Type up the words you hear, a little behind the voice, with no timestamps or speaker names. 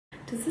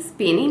Does this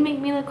beanie make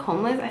me look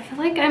homeless? I feel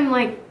like I'm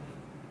like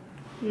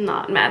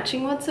not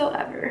matching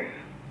whatsoever.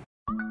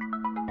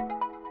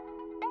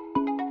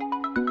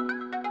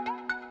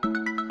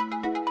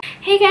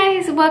 Hey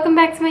guys, welcome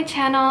back to my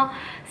channel.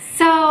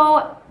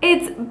 So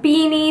it's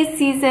beanie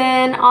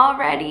season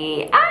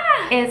already.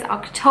 It's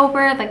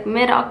October, like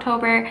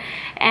mid-October,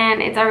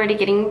 and it's already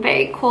getting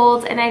very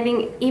cold, and I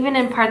think even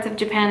in parts of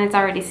Japan it's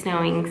already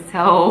snowing,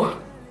 so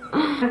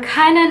I'm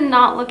kind of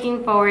not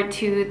looking forward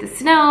to the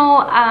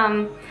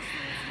snow.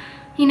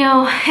 You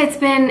know,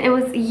 it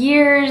was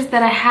years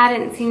that I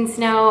hadn't seen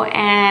snow,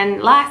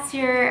 and last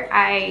year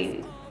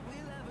I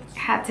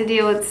had to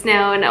deal with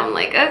snow, and I'm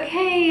like,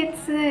 okay,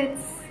 it's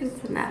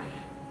enough.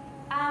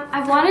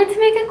 I wanted to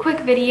make a quick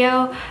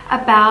video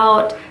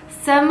about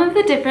some of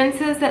the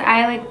differences that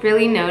I like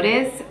really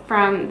notice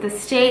from the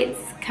States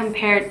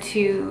compared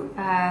to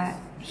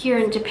here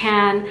in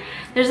Japan.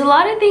 There's a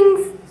lot of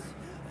things.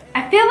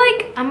 I feel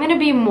like I'm gonna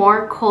be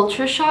more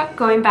culture shocked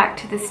going back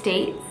to the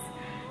States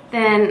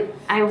than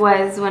I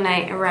was when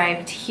I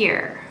arrived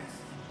here,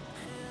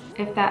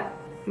 if that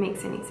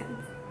makes any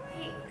sense.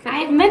 I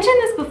had mentioned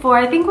this before.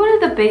 I think one of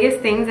the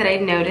biggest things that I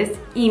noticed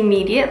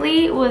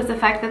immediately was the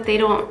fact that they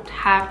don't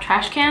have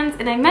trash cans,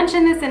 and I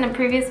mentioned this in a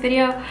previous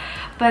video,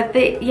 but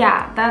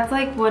yeah, that's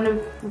like one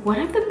of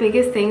the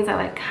biggest things that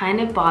like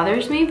kind of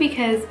bothers me,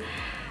 because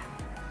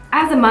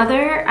as a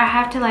mother, I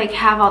have to like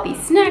have all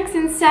these snacks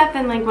and stuff,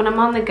 and like when I'm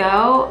on the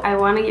go, I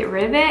want to get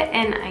rid of it,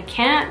 and I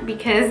can't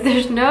because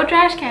there's no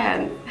trash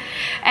cans.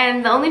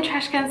 And the only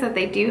trash cans that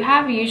they do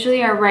have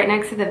usually are right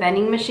next to the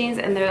vending machines,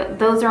 and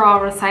those are all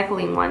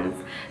recycling ones.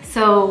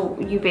 So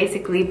you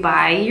basically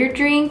buy your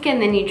drink,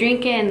 and then you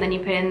drink it, and then you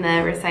put it in the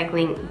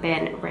recycling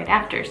bin right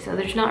after. So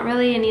there's not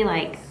really any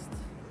like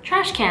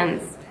trash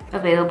cans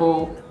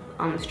available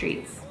on the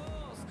streets.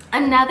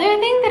 Another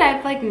thing that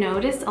I've like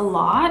noticed a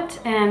lot,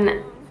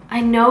 and I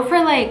know for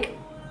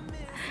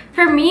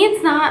me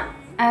it's not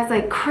as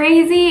like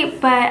crazy,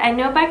 but I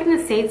know back in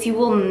the States you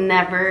will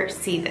never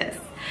see this.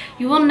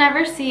 You will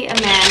never see a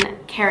man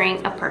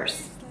carrying a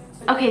purse.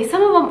 Okay,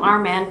 some of them are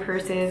man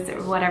purses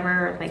or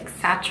whatever, like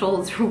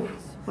satchels or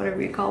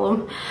whatever you call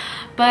them.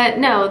 But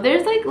no,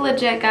 there's like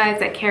legit guys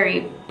that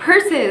carry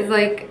purses.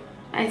 Like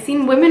I've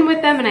seen women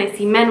with them and I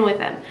see men with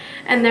them,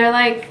 and they're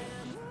like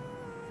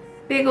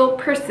big old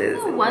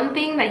purses. One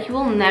thing that you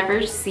will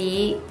never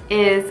see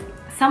is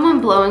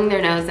someone blowing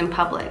their nose in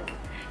public.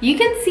 You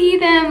can see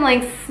them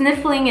like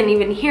sniffling and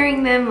even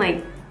hearing them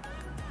like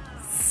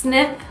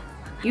sniff.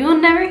 You will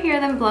never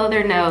hear them blow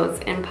their nose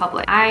in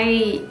public.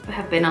 I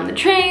have been on the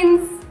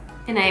trains,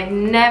 and I've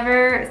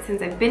never,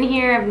 since I've been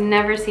here, I've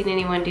never seen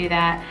anyone do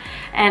that.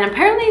 And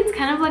apparently it's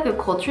kind of like a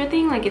culture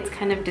thing, like it's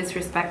kind of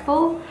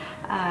disrespectful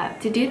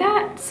to do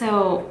that.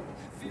 So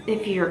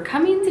if you're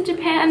coming to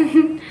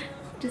Japan,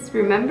 just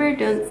remember,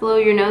 don't blow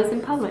your nose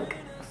in public.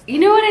 You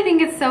know what I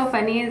think is so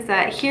funny is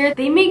that here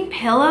they make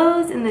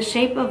pillows in the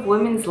shape of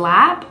women's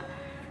lap,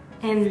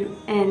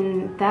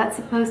 and that's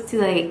supposed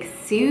to like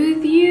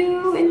soothe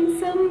you in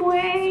some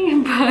way,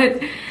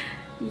 but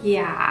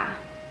yeah,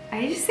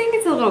 I just think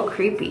it's a little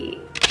creepy.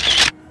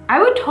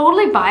 I would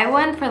totally buy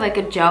one for like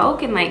a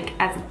joke and like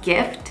as a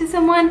gift to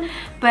someone,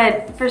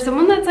 but for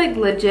someone that's like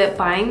legit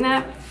buying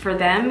that for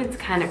them, it's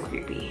kind of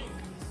creepy.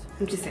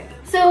 I'm just saying.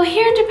 So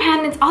here in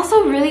Japan, it's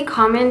also really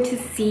common to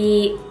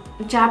see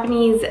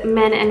Japanese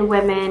men and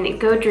women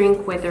go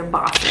drink with their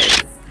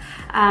bosses.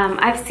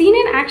 I've seen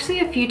it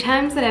actually a few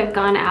times that I've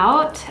gone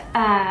out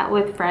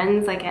with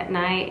friends like at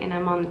night and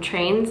I'm on the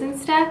trains and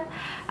stuff.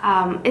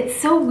 It's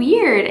so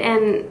weird,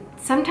 and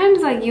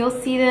sometimes like you'll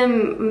see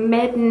them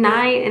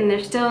midnight and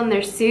they're still in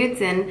their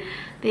suits and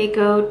they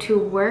go to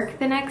work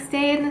the next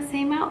day in the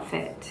same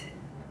outfit,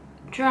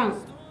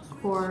 drunk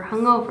or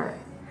hungover.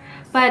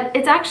 But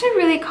it's actually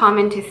really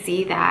common to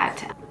see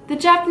that. The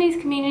Japanese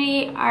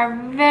community are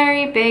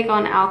very big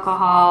on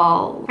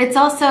alcohol. It's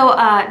also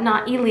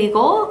not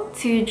illegal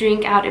to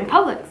drink out in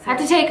public. So I had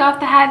to take off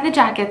the hat and the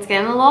jacket. It's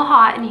getting a little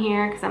hot in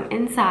here because I'm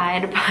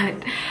inside,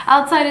 but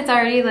outside it's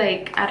already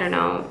like, I don't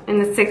know, in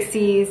the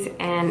 60s,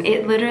 and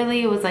it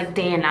literally was like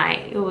day and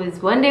night. It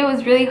was, one day it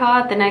was really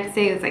hot, the next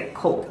day it was like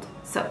cold.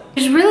 So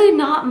there's really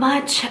not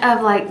much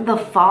of like the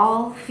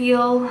fall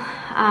feel.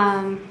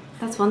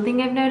 That's one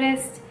thing I've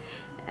noticed.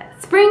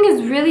 Spring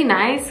is really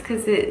nice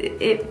because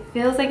it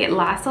feels like it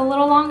lasts a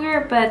little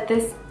longer, but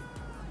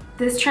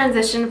this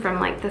transition from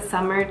like the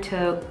summer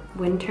to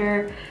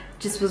winter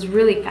just was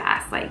really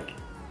fast, like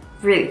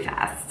really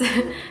fast.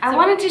 I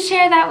wanted to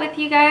share that with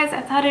you guys.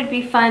 I thought it'd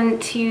be fun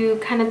to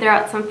kind of throw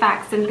out some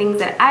facts and things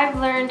that I've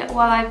learned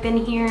while I've been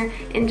here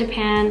in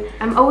Japan.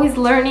 I'm always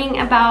learning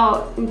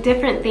about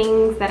different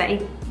things that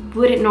I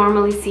wouldn't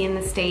normally see in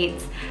the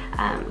States.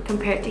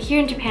 Compared to here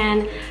in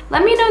Japan.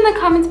 Let me know in the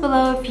comments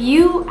below if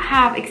you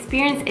have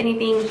experienced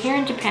anything here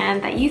in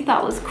Japan that you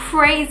thought was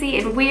crazy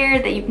and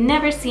weird that you've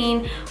never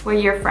seen where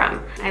you're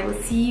from. I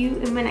will see you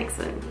in my next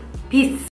one. Peace.